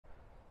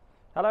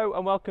Hello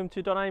and welcome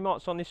to Don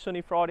Amott's on this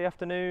sunny Friday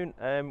afternoon.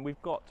 We've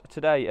got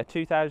today a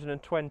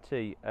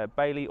 2020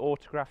 Bailey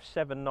Autograph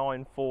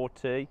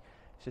 7940.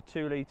 It's a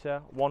 2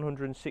 litre,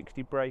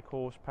 160 brake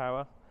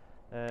horsepower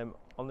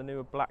on the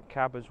newer black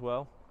cab as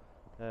well.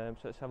 So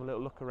let's have a little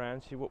look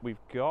around, see what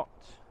we've got.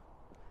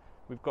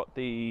 We've got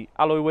the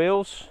alloy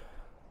wheels.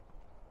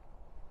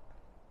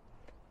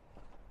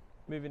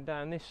 Moving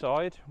down this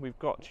side, we've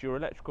got your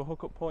electrical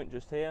hookup point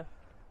just here.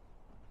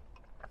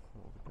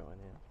 What have we got in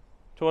here?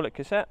 Toilet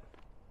cassette.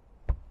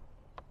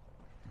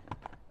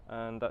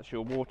 And that's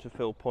your water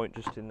fill point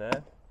just in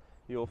there.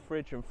 Your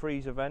fridge and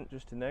freezer vent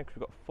just in there, because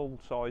we've got full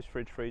size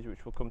fridge freezer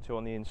which we'll come to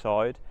on the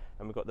inside,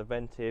 and we've got the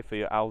vent here for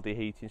your Alde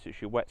heating, so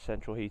it's your wet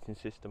central heating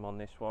system on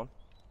this one.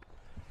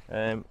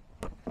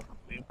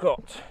 We've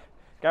got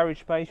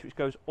garage space which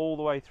goes all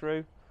the way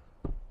through,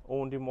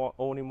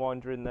 awning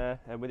winder in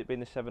there, and with it being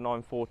the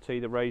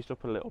 7940, they're raised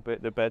up a little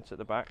bit, the beds at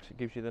the back, so it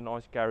gives you the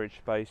nice garage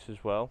space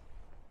as well.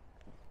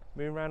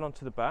 Moving around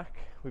onto the back,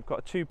 we've got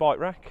a 2 bike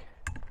rack,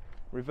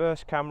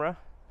 reverse camera,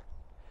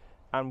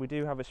 and we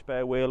do have a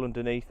spare wheel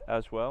underneath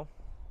as well.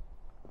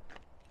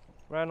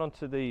 Round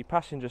onto the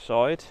passenger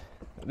side,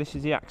 this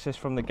is the access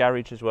from the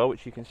garage as well,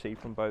 which you can see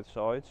from both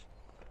sides.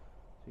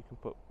 So you can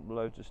put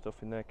loads of stuff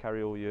in there,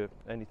 carry all your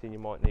anything you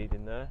might need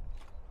in there.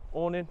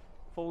 Awning,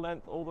 full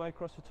length all the way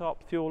across the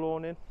top, fuel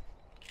awning.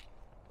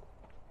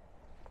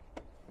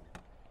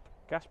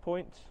 Gas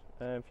point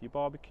for your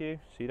barbecue,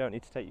 so you don't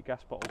need to take your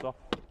gas bottles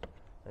off,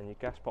 and your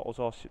gas bottles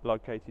are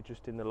located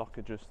just in the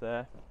locker just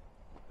there.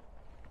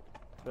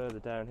 Further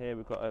down here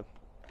we've got a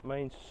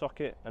main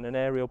socket and an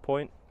aerial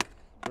point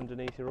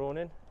underneath your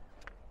awning,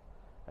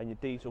 and your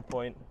diesel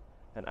point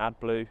and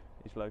AdBlue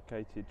is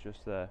located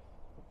just there.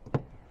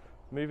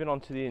 Moving on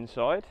to the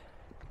inside,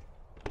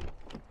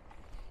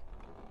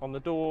 on the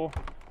door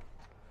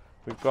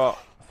we've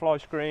got fly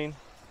screen,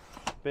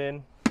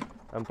 bin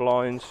and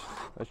blinds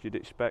as you'd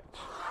expect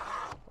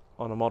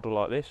on a model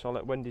like this. I'll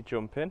let Wendy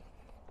jump in.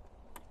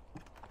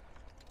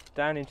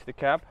 Down into the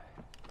cab,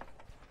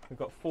 we've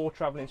got 4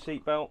 travelling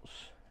seat belts,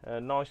 a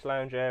nice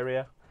lounge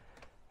area.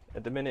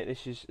 At the minute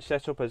this is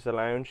set up as the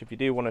lounge. If you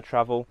do want to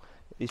travel,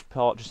 this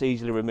part just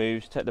easily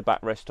removes. Take the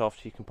backrest off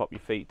so you can pop your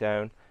feet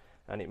down,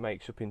 and it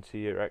makes up into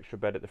your extra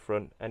bed at the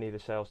front. Any of the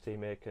sales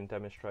team here can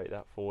demonstrate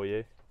that for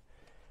you.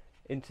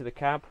 Into the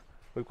cab,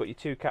 we've got your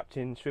 2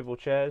 captain swivel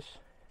chairs.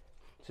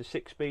 It's a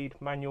 6-speed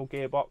manual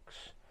gearbox.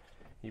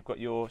 You've got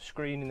your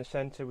screen in the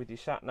centre with your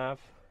sat nav,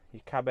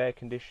 your cab air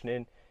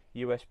conditioning,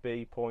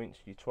 USB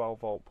points, your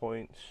 12-volt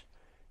points.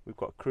 We've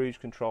got cruise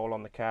control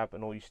on the cab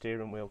and all your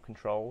steering wheel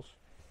controls.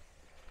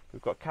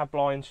 We've got cab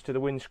blinds to the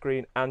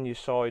windscreen and your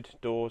side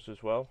doors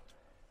as well.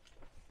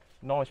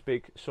 Nice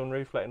big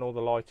sunroof letting all the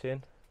light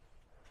in.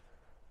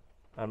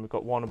 And we've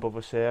got one above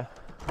us here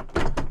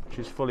which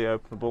is fully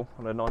openable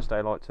on a nice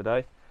day like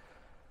today.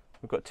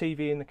 We've got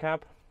TV in the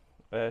cab,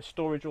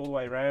 storage all the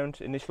way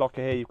around. In this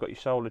locker here you've got your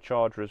solar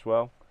charger as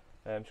well.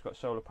 It's got a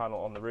solar panel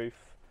on the roof,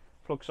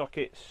 plug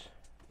sockets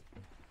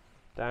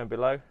down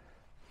below,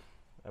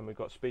 and we've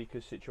got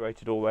speakers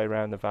situated all the way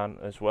around the van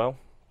as well.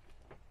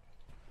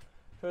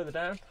 Further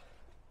down,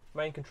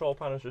 main control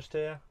panels just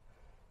here,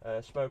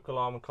 smoke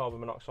alarm and carbon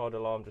monoxide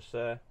alarm just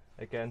there.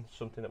 Again,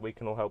 something that we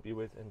can all help you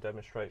with and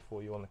demonstrate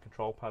for you on the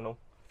control panel.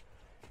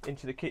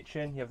 Into the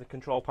kitchen, you have the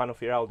control panel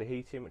for your Alde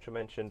heating, which I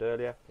mentioned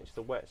earlier. It's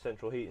the wet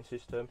central heating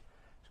system.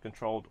 It's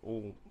controlled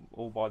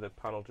all by the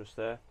panel just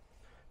there.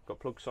 Got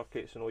plug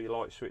sockets and all your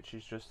light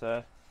switches just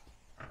there.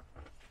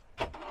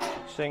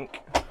 Sink,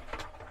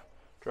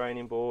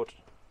 draining board,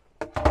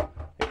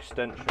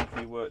 extension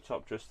for your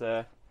worktop just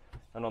there.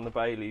 And on the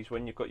Baileys,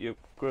 when you've got your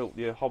grill,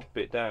 your hob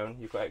bit down,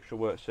 you've got extra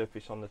work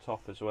surface on the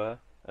top as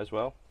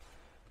well.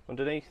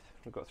 Underneath,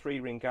 we've got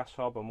 3-ring gas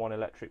hob and 1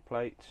 electric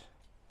plate.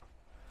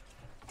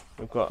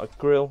 We've got a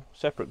grill,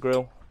 separate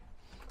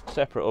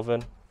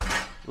oven,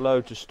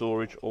 loads of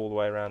storage all the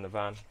way around the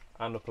van,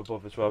 and up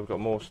above as well. We've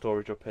got more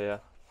storage up here,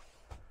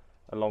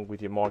 along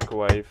with your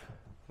microwave,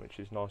 which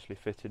is nicely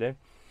fitted in.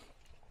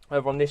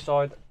 Over on this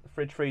side, the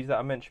fridge freezer that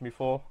I mentioned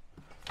before,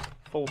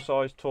 full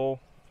size, tall,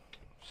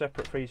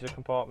 separate freezer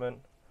compartment,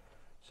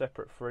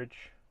 separate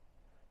fridge.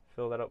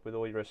 Fill that up with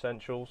all your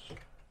essentials.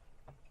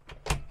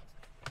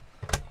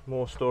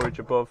 More storage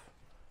above,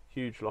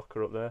 huge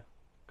locker up there,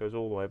 goes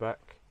all the way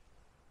back.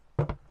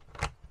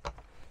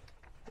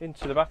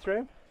 Into the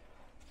bathroom,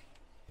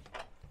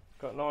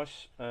 got a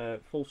nice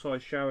full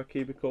size shower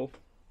cubicle,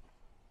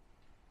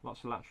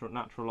 lots of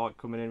natural light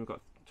coming in. We've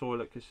got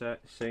toilet cassette,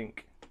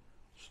 sink,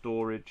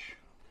 storage.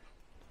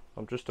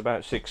 I'm just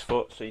about 6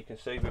 foot, so you can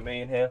see with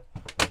me in here,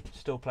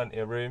 still plenty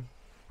of room.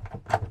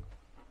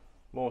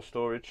 More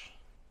storage,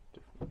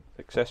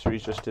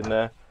 accessories just in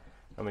there,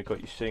 and we've got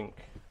your sink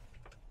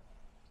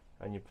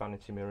and your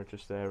vanity mirror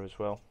just there as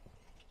well.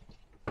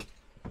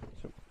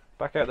 So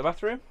back out the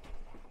bathroom,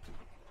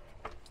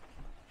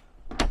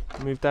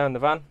 move down the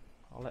van.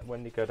 I'll let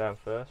Wendy go down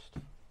first. So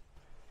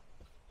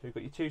we've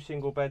got your 2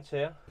 single beds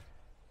here,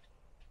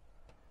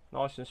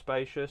 nice and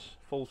spacious,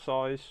 full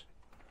size,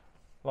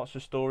 lots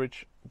of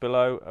storage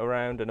below,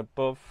 around and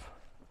above,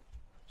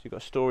 you've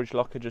got a storage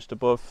locker just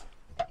above.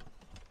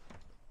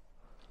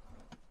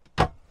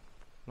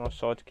 Nice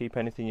side to keep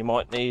anything you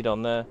might need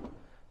on there,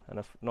 and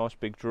a nice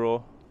big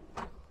drawer.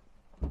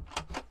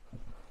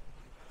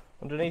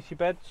 Underneath your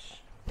beds,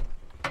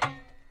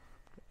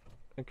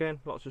 again,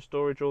 lots of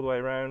storage all the way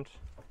around.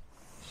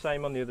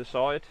 Same on the other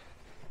side.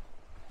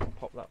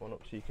 Pop that one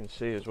up so you can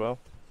see as well.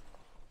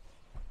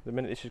 The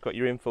minute this has got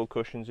your infill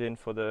cushions in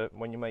for the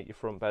when you make your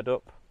front bed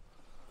up.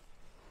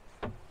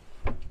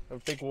 A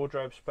big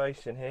wardrobe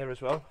space in here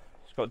as well.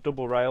 It's got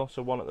double rail,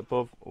 so one at the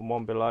above and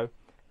one below,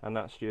 and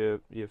that's your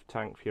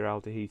tank for your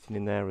Alde heating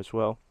in there as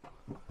well.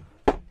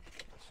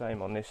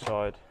 Same on this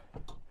side.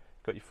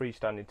 Got your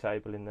freestanding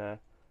table in there,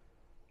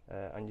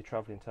 and your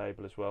travelling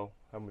table as well,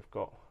 and we've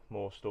got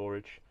more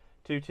storage.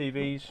 2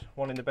 TVs,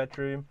 one in the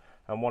bedroom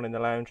and one in the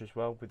lounge as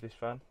well with this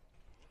van.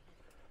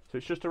 So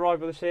it's just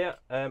arrived with us here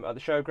at the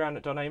showground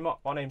at Dunamot.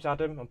 My name's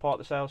Adam, I'm part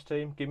of the sales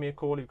team. Give me a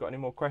call if you've got any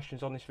more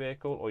questions on this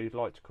vehicle or you'd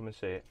like to come and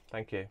see it.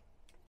 Thank you.